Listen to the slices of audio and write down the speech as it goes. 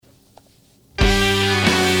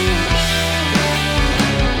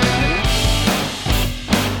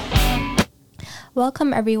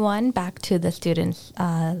Welcome everyone back to the Students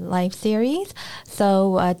Live series.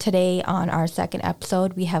 So today on our second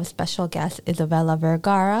episode, we have special guest Isabella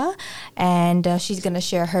Vergara, and she's going to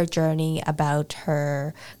share her journey about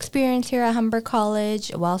her experience here at Humber College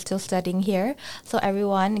while still studying here. So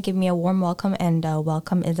everyone, give me a warm welcome and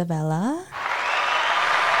welcome Isabella.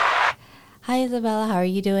 Hi, Isabella. How are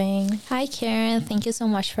you doing? Hi, Karen. Thank you so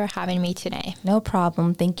much for having me today. No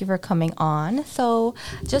problem. Thank you for coming on. So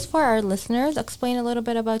just for our listeners, explain a little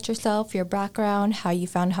bit about yourself, your background, how you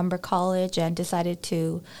found Humber College and decided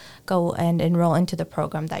to go and enroll into the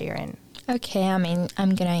program that you're in. Okay, I'm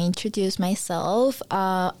going to introduce myself.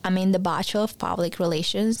 I'm in the Bachelor of Public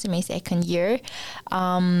Relations in my second year.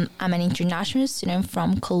 I'm an international student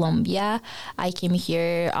from Colombia. I came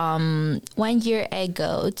here 1 year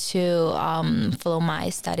ago to follow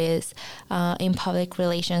my studies in public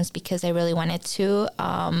relations because I really wanted to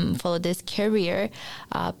follow this career,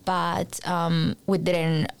 but we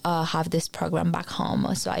didn't have this program back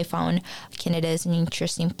home. So I found Canada is an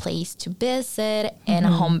interesting place to visit and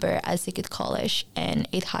Humber as a good college, and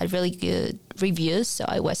it had really good reviews, so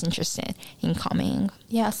I was interested in coming.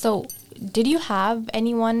 Yeah, so did you have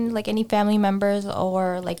anyone, like any family members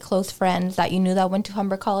or like close friends that you knew that went to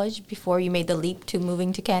Humber College before you made the leap to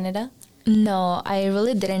moving to Canada? No, I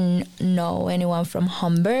really didn't know anyone from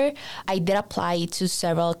Humber. I did apply to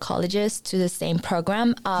several colleges to the same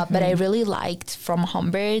program, but I really liked from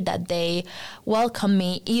Humber that they welcomed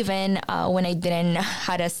me even when I didn't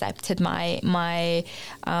had accepted my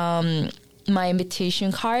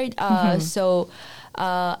invitation card. So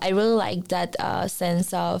I really liked that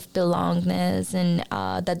sense of belongingness and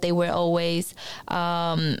that they were always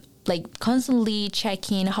like constantly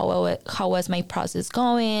checking how was my process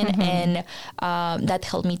going, and that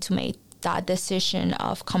helped me to make that decision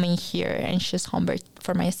of coming here and choose Humber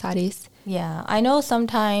for my studies. Yeah, I know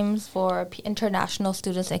sometimes for international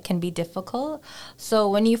students it can be difficult. So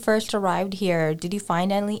when you first arrived here, did you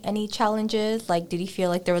find any challenges? Like, did you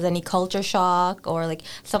feel like there was any culture shock or like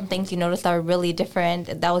some things you noticed that were really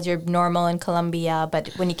different? That was your normal in Colombia, but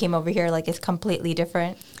when you came over here, like it's completely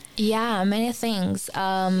different? Yeah, many things.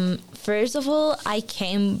 First of all, I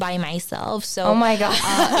came by myself, so oh my god,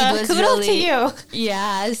 it was kudos really to you.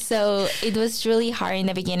 Yeah, so it was really hard in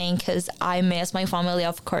the beginning because I missed my family,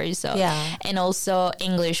 of course. So yeah, and also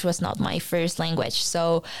English was not my first language,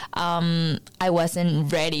 so I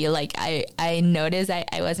wasn't ready. Like I noticed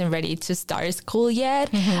I wasn't ready to start school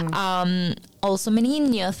yet. Also many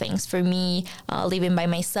new things for me, living by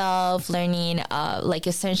myself, learning like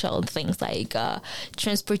essential things like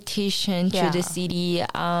transportation to the city,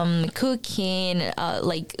 cooking,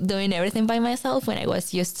 like doing everything by myself when I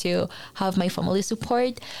was used to have my family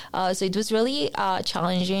support. So it was really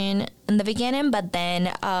challenging in the beginning, but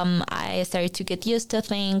then I started to get used to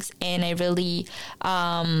things, and I really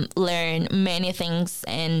learned many things,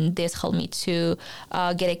 and this helped me to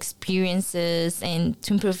get experiences and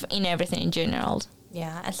to improve in everything in general.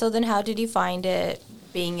 Yeah, and so then how did you find it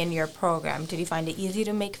being in your program? Did you find it easy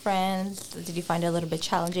to make friends? Did you find it a little bit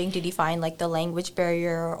challenging? Did you find like the language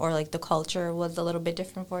barrier or like the culture was a little bit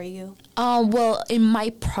different for you? Well, in my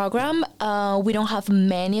program, we don't have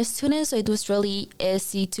many students, so it was really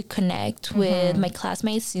easy to connect with my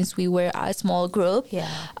classmates since we were a small group. Yeah.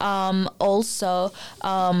 Also,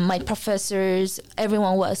 my professors,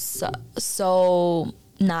 everyone was so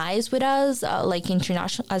nice with us. Like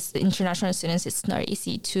international students, it's not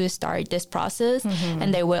easy to start this process,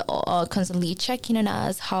 and they were constantly checking on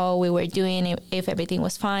us how we were doing, if everything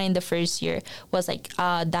was fine. The first year was like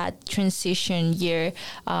that transition year,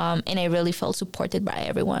 and I really felt supported by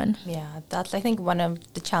everyone. Yeah, that's I think one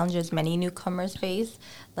of the challenges many newcomers face.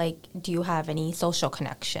 Like, do you have any social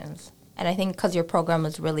connections? And I think because your program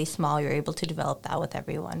is really small, you're able to develop that with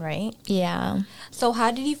everyone, right? Yeah. So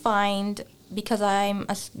how did you find, because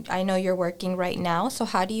I know you're working right now, so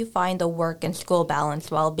how do you find the work and school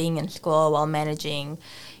balance while being in school, while managing,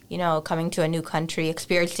 coming to a new country,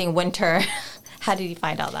 experiencing winter? How did you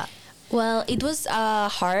find all that? Well, it was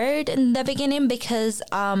hard in the beginning because,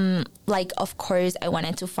 of course, I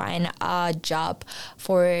wanted to find a job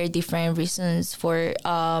for different reasons, for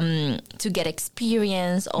to get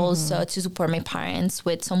experience, also to support my parents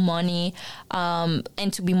with some money,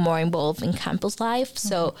 and to be more involved in campus life.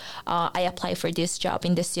 So I applied for this job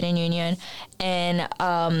in the student union, and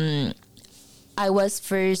I was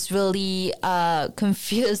first really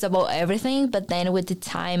confused about everything, but then with the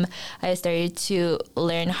time, I started to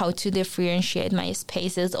learn how to differentiate my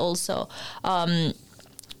spaces also.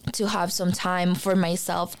 to have some time for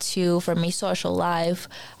myself for my social life,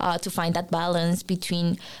 to find that balance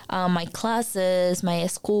between my classes, my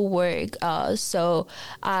schoolwork. So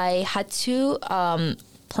I had to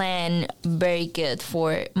plan very good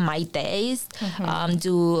for my days,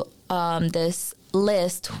 do this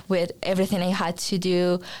list with everything I had to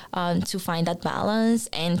do to find that balance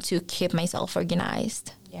and to keep myself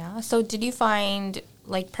organized. Yeah. So did you find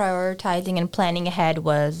like prioritizing and planning ahead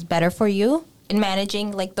was better for you in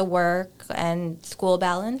managing like the work and school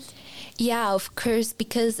balance? Yeah, of course,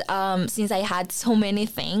 because since I had so many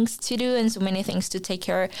things to do and so many things to take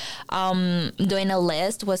care, doing a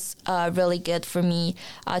list was really good for me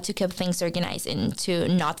to keep things organized and to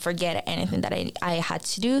not forget anything that I had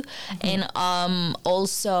to do. And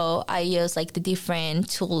also, I use like the different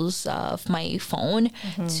tools of my phone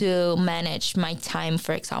to manage my time,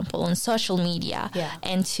 for example, on social media,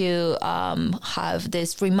 and to have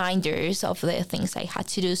these reminders of the things I had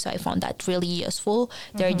to do. So I found that really useful.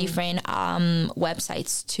 There are different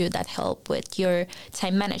websites too that help with your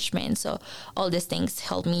time management. So all these things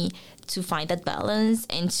help me to find that balance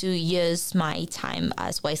and to use my time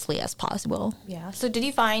as wisely as possible. Yeah. So did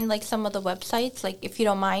you find like some of the websites, like if you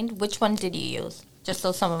don't mind, which ones did you use? Just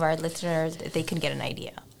so some of our listeners, they can get an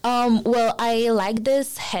idea. Well, I like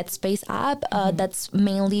this Headspace app. That's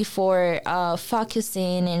mainly for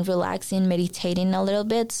focusing and relaxing, meditating a little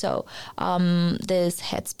bit. So this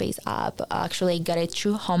Headspace app, actually I got it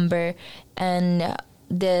through Humber, and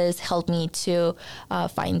this helped me to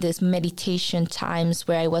find these meditation times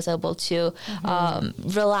where I was able to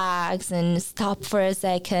relax and stop for a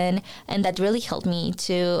second. And that really helped me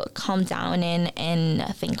to calm down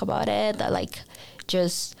and think about it, like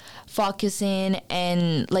just focusing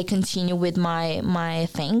and like continue with my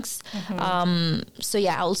things. So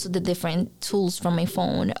yeah, also the different tools from my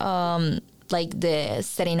phone, like the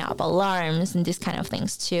setting up alarms and these kind of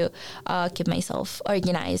things to keep myself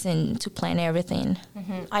organized and to plan everything.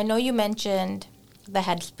 I know you mentioned the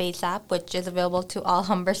Headspace app, which is available to all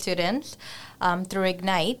Humber students through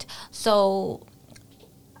Ignite. So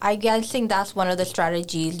I guessing that's one of the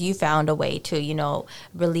strategies you found a way to,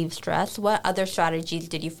 relieve stress. What other strategies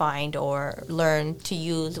did you find or learn to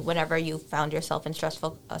use whenever you found yourself in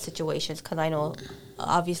stressful situations? Because I know,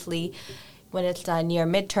 obviously, when it's near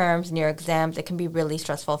midterms, near exams, it can be really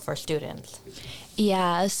stressful for students.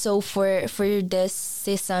 Yeah, so for this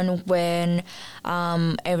season when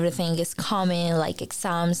everything is coming, like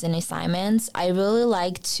exams and assignments, I really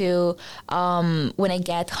like to, when I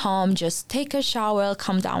get home, just take a shower,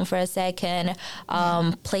 calm down for a second,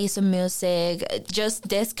 play some music, just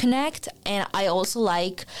disconnect. And I also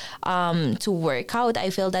like to work out. I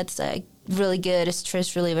feel that's a really good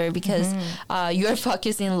stress reliever because you're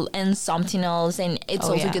focusing on something else, and it's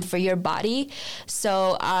also good for your body.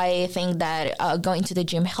 So I think that going to the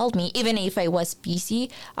gym helped me. Even if I was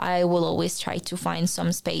busy, I will always try to find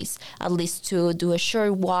some space, at least to do a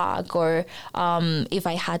short walk, or if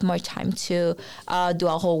I had more time to do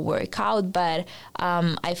a whole workout. But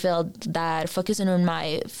I feel that focusing on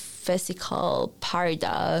my physical part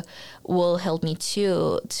will help me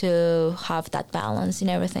to have that balance in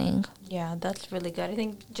everything. Yeah, that's really good. I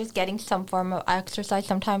think just getting some form of exercise,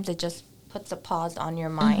 sometimes it just puts a pause on your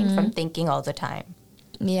mind from thinking all the time.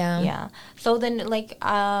 Yeah. So then,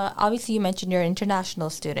 obviously you mentioned you're an international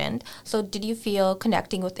student. So did you feel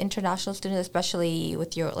connecting with international students, especially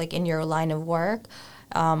with your, in your line of work,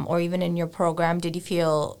 or even in your program, did you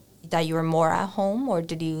feel that you were more at home, or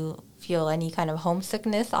did you feel any kind of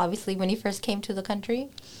homesickness, obviously, when you first came to the country?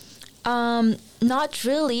 Not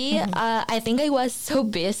really. I think I was so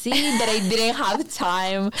busy that I didn't have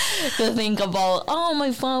time to think about,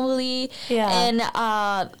 my family. Yeah.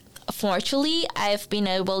 And fortunately, I've been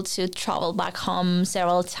able to travel back home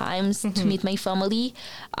several times to meet my family.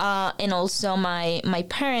 And also my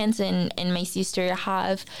parents and my sister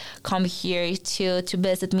have come here to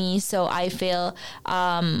visit me. So I feel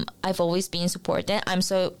I've always been supported. I'm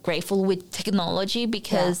so grateful with technology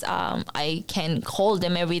because I can call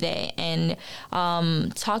them every day and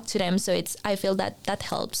talk to them. So I feel that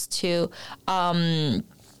helps to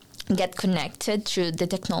get connected through the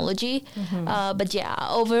technology. But yeah,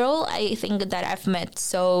 overall, I think that I've met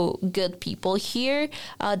so good people here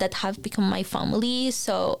that have become my family.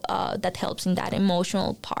 So that helps in that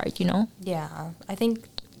emotional part, Yeah, I think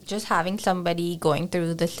just having somebody going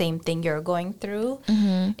through the same thing you're going through,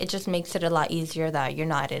 it just makes it a lot easier that you're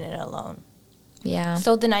not in it alone. Yeah.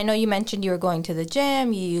 So then I know you mentioned you were going to the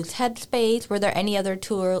gym, you used Headspace. Were there any other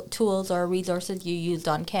tools or resources you used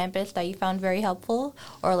on campus that you found very helpful?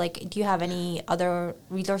 Or like, do you have any other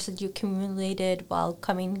resources you accumulated while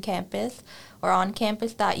coming campus or on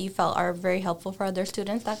campus that you felt are very helpful for other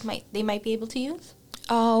students that they might be able to use?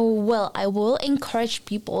 Oh, well, I will encourage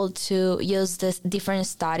people to use the different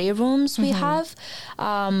study rooms we have,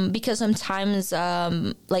 because sometimes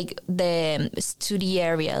like the study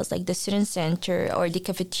areas, like the student center or the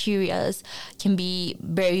cafeterias can be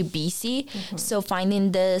very busy. So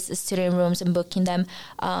finding these student rooms and booking them,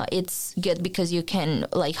 it's good because you can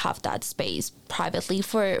like have that space privately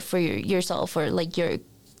for yourself or like your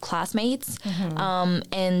classmates,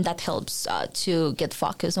 and that helps to get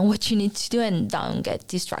focused on what you need to do and don't get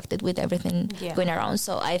distracted with everything going around.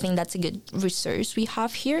 So I think that's a good resource we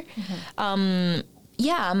have here. I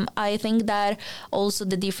think that also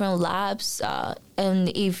the different labs, and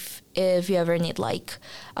if you ever need like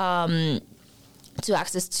to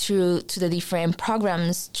access to the different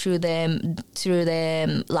programs through the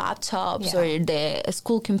laptops or the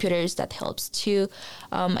school computers, that helps too.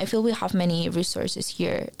 I feel we have many resources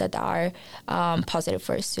here that are positive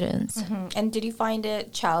for students. And did you find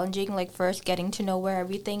it challenging, like first getting to know where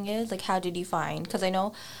everything is? Like how did you find? Because I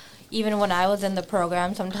know even when I was in the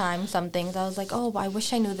program, sometimes some things I was like, oh, I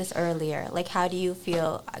wish I knew this earlier. Like, how do you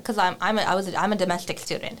feel? Because I'm a domestic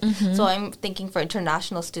student, so I'm thinking for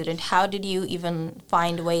international student. How did you even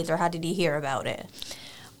find ways, or how did you hear about it?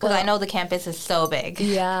 Because I know the campus is so big,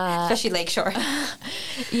 especially Lakeshore.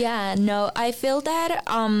 I feel that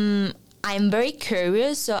I'm very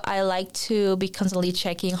curious, so I like to be constantly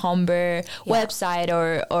checking Humber website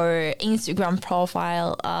or Instagram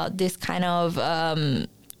profile. This kind of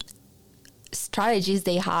strategies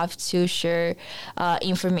they have to share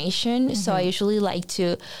information. So I usually like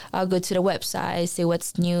to go to the website, see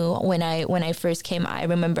what's new. When I first came, I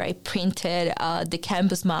remember I printed the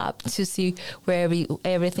campus map to see where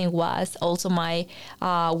everything was. Also, my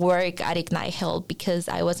work at Ignite helped because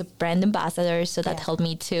I was a brand ambassador, so that helped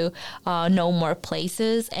me to know more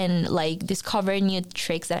places and like discover new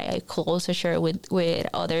tricks that I could also share with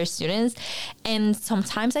other students. And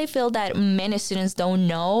sometimes I feel that many students don't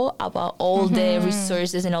know about all the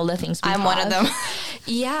resources and all the things we have. I'm one of them.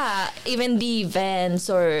 Even the events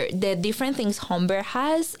or the different things Humber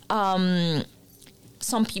has,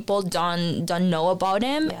 some people don't know about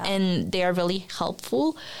them, and they are really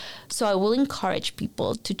helpful. So I will encourage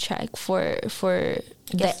people to check for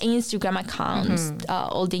the Instagram accounts,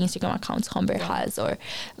 all the Instagram accounts Humber has, or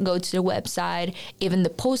go to the website. Even the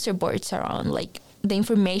poster boards are on, like, the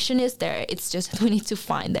information is there. It's just we need to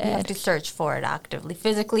find it. You have to search for it actively.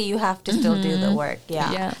 Physically, you have to still do the work.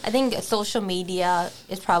 I think social media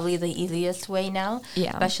is probably the easiest way now.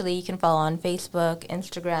 Especially you can follow on Facebook,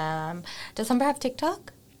 Instagram. Does Humber have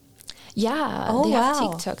TikTok? They have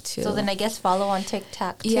TikTok too. So then I guess follow on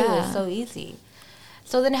TikTok too. It's so easy.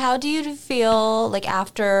 So then how do you feel like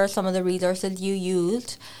after some of the resources you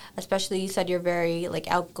used? Especially you said you're very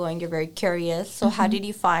like outgoing, you're very curious. So how did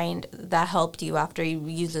you find that helped you after you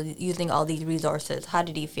using all these resources? How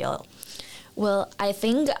did you feel? Well, I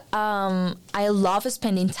think I love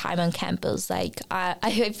spending time on campus. Like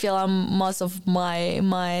I feel most of my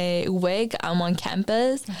week I'm on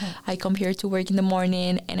campus. I come here to work in the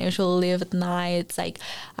morning and I usually leave at night. It's like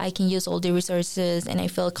I can use all the resources and I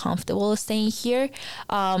feel comfortable staying here.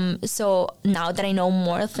 So now that I know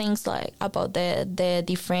more things like about the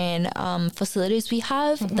different facilities we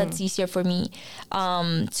have, that's easier for me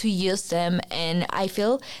to use them. And I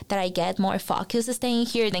feel that I get more focus staying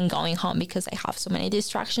here than going home because I have so many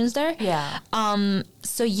distractions there.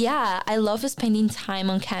 I love spending time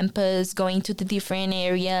on campus, going to the different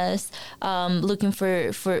areas, looking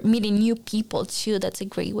for meeting new people too. That's a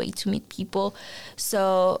great way to meet people.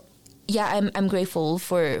 So I'm grateful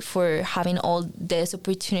for having all these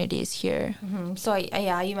opportunities here. So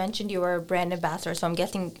you mentioned you were a brand ambassador. So I'm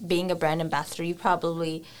guessing being a brand ambassador, you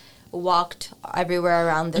probably walked everywhere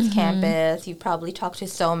around this campus. You probably talked to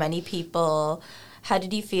so many people. How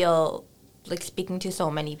did you feel like speaking to so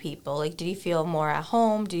many people? Like, did you feel more at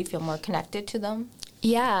home? Did you feel more connected to them?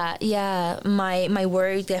 My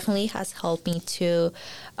work definitely has helped me to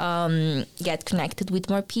get connected with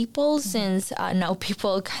more people since now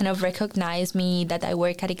people kind of recognize me that I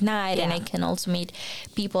work at Ignite and I can also meet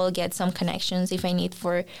people, get some connections if I need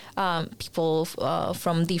for people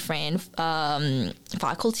from different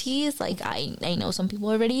faculties. Like I know some people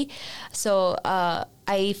already. So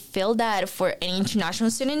I feel that for any international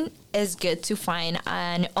student, it's good to find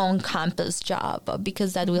an on-campus job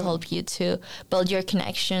because that will help you to build your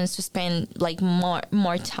connections, to spend like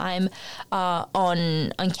more time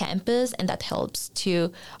on campus, and that helps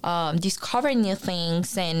to discover new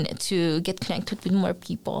things and to get connected with more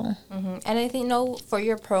people. And I think, for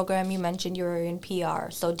your program, you mentioned you were in PR.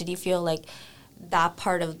 So did you feel like that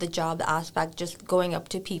part of the job aspect, just going up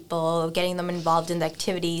to people, getting them involved in the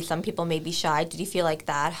activity, some people may be shy, did you feel like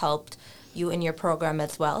that helped you in your program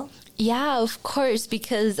as well? Yeah, of course,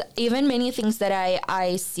 because even many things that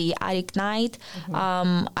I see at Ignite,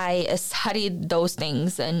 I studied those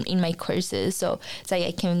things in my courses. So it's like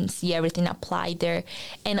I can see everything applied there.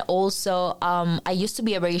 And also, I used to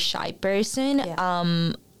be a very shy person.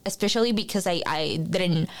 Yeah. Especially because I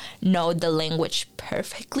didn't know the language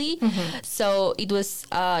perfectly. So it was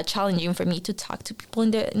challenging for me to talk to people in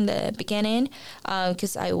the beginning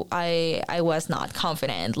because I was not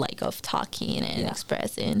confident of talking and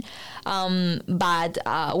expressing. But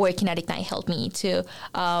working at Ignite helped me to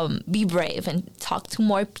be brave and talk to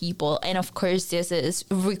more people. And of course, this is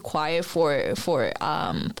required for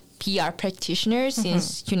PR practitioners,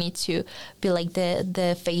 since you need to be like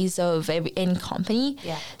the face of any company.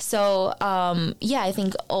 Yeah. So, I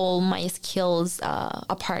think all my skills,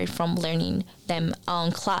 apart from learning them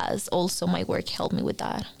on class, also my work helped me with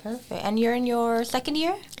that. Perfect. And you're in your second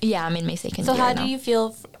year? Yeah, I'm in my second year So how now. do you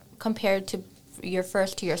feel compared to your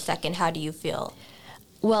first to your second? How do you feel?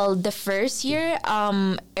 Well, the first year,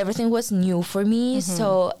 everything was new for me.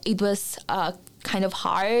 So it was kind of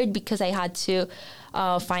hard because I had to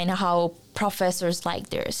find how professors like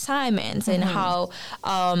their assignments and how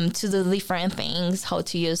to do different things, how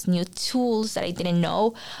to use new tools that I didn't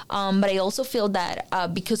know. But I also feel that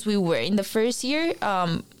because we were in the first year,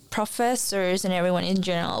 professors and everyone in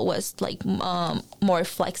general was more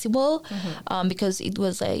flexible because it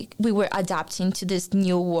was like we were adapting to this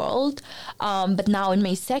new world. But now in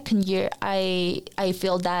my second year, I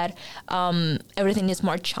feel that everything is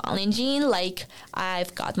more challenging. Like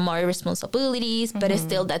I've got more responsibilities, but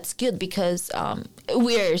still that's good because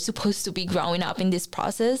we're supposed to be growing up in this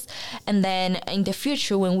process. And then in the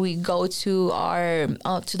future, when we go to our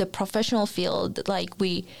to the professional field,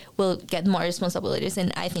 we will get more responsibilities.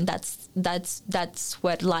 And I think that's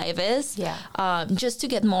what life is. Yeah. Just to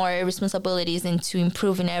get more responsibilities and to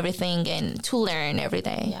improve in everything and to learn every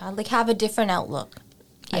day. Yeah, have a different outlook.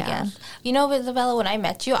 I guess. Isabella, when I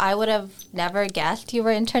met you, I would have never guessed you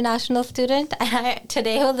were an international student. And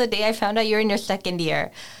today was the day I found out you're in your second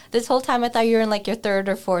year. This whole time I thought you were in your third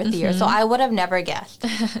or fourth year. So I would have never guessed.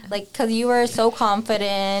 Because you were so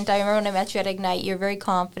confident. I remember when I met you at Ignite, you were very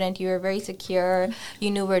confident. You were very secure.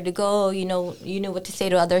 You knew where to go. You knew what to say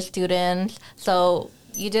to other students. So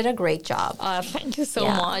you did a great job. Thank you so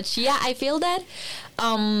much. Yeah, I feel that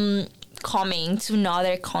coming to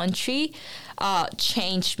another country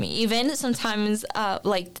changed me. Even sometimes,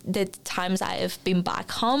 the times I've been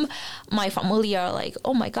back home, my family are like,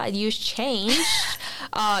 "Oh my God, you changed.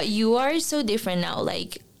 You are so different now.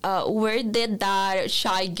 Where did that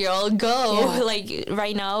shy girl go?" Yeah.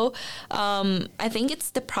 Right now, I think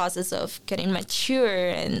it's the process of getting mature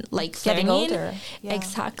and getting older. Yeah.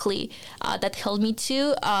 Exactly. That helped me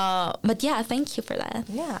too. But yeah, thank you for that.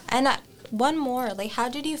 Yeah. And one more, how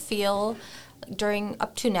did you feel during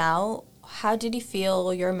up to now? How did you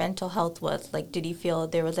feel your mental health was? Did you feel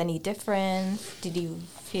there was any difference? Did you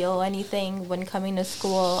feel anything when coming to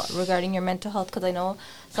school regarding your mental health? Because I know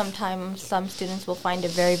sometimes some students will find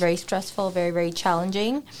it very, very stressful, very, very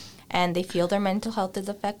challenging, and they feel their mental health is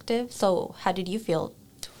affected. So how did you feel?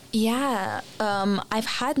 Yeah, I've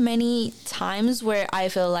had many times where I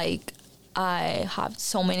feel like I have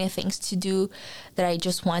so many things to do that I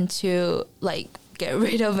just want to get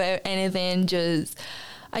rid of anything.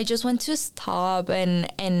 I just want to stop,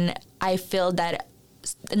 and I feel that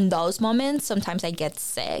in those moments sometimes I get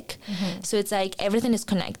sick. So it's everything is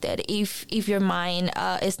connected. If your mind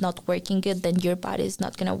is not working good, then your body is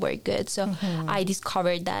not gonna work good. So I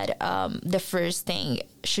discovered that the first thing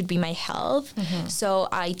should be my health. So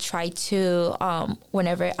I try to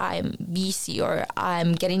whenever I'm busy or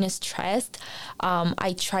I'm getting stressed,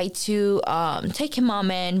 I try to take a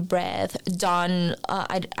moment, breath.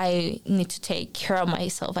 I need to take care of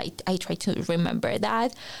myself. I try to remember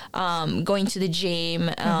that. Going to the gym,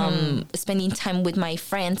 spending time with my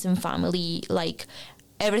friends and family,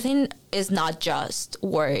 everything is not just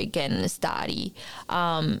work and study.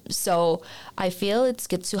 So I feel it's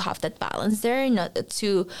good to have that balance there, not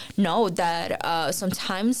to know that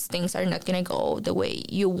sometimes things are not going to go the way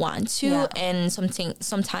you want to. Yeah. And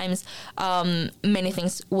sometimes many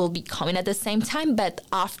things will be coming at the same time. But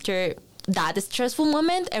after that stressful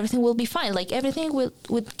moment, everything will be fine. Like everything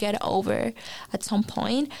would get over at some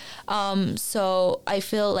point. So I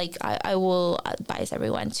feel like I will advise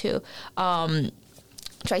everyone to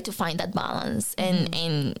try to find that balance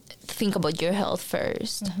and think about your health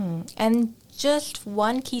first. And just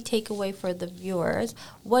one key takeaway for the viewers,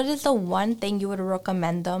 what is the one thing you would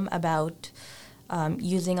recommend them about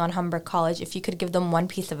using on Humber College? If you could give them one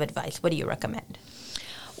piece of advice, what do you recommend?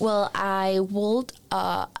 Well, I would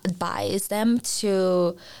advise them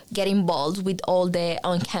to get involved with all the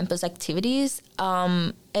on-campus activities.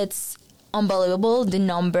 It's unbelievable the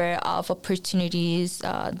number of opportunities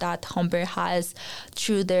that Humber has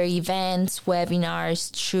through their events, webinars,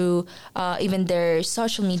 through even their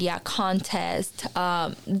social media contests.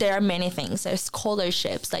 There are many things. There's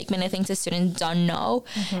scholarships, like many things the students don't know,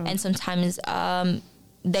 and sometimes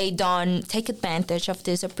they don't take advantage of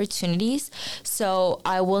these opportunities. So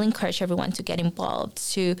I will encourage everyone to get involved,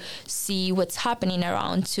 to see what's happening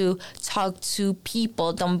around, to talk to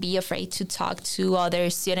people. Don't be afraid to talk to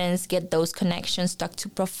other students, get those connections, talk to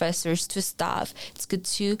professors, to staff. It's good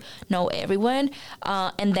to know everyone.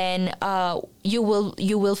 And then you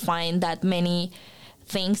will find that many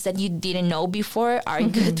things that you didn't know before are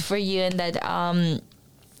good for you, and that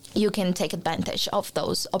you can take advantage of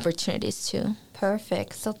those opportunities too.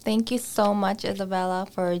 Perfect. So thank you so much, Isabella,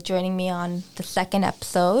 for joining me on the second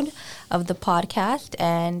episode of the podcast.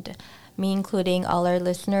 And me including all our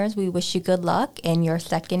listeners, we wish you good luck in your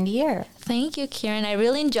second year. Thank you, Kieran. I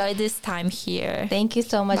really enjoyed this time here. Thank you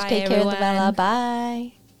so much. Bye, Take everyone. care, Isabella.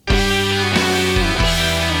 Bye.